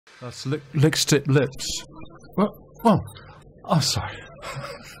That's Lickstick Lips. Well, I'm sorry.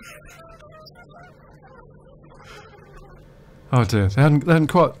 Oh dear, they hadn't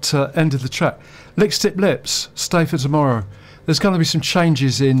quite ended the track. Lickstick Lips, stay for tomorrow. There's going to be some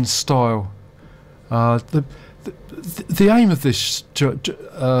changes in style. The aim of this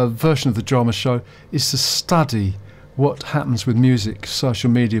version of the drama show is to study what happens with music, social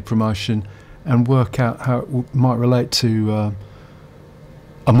media promotion, and work out how it might relate to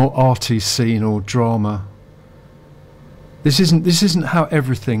a more arty scene or drama. This isn't how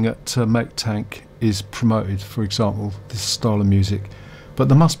everything at Make Tank is promoted. For example, this style of music, but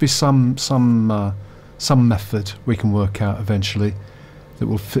there must be some method we can work out eventually that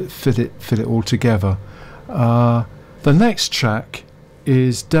will fit it all together. The next track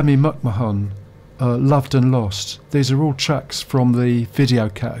is Demi McMahon, Loved and Lost. These are all tracks from the video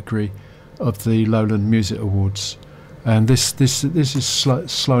category of the Lowland Music Awards, and this is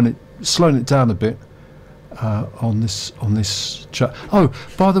slowing it down a bit on this track. Oh,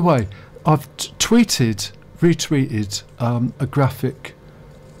 by the way, I've retweeted a graphic.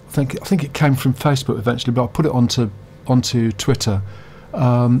 I think it came from Facebook eventually, but I put it onto Twitter.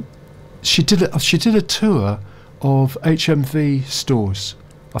 She did a tour of HMV stores.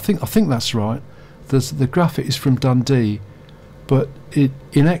 I think that's right. The graphic is from Dundee, but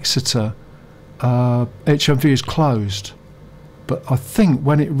in Exeter, HMV is closed. But I think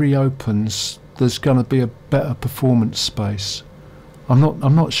when it reopens, there's going to be a better performance space. I'm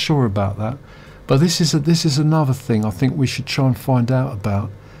not sure about that, but this is another thing I think we should try and find out about.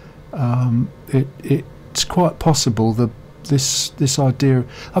 It's quite possible that this idea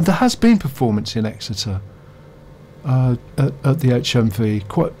there has been performance in Exeter at the HMV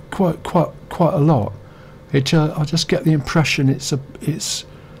quite a lot. I just get the impression it's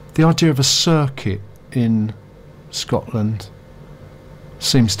the idea of a circuit in Scotland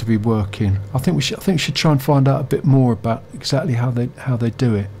seems to be working. I think we should try and find out a bit more about exactly how they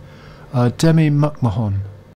do it. Demi McMahon.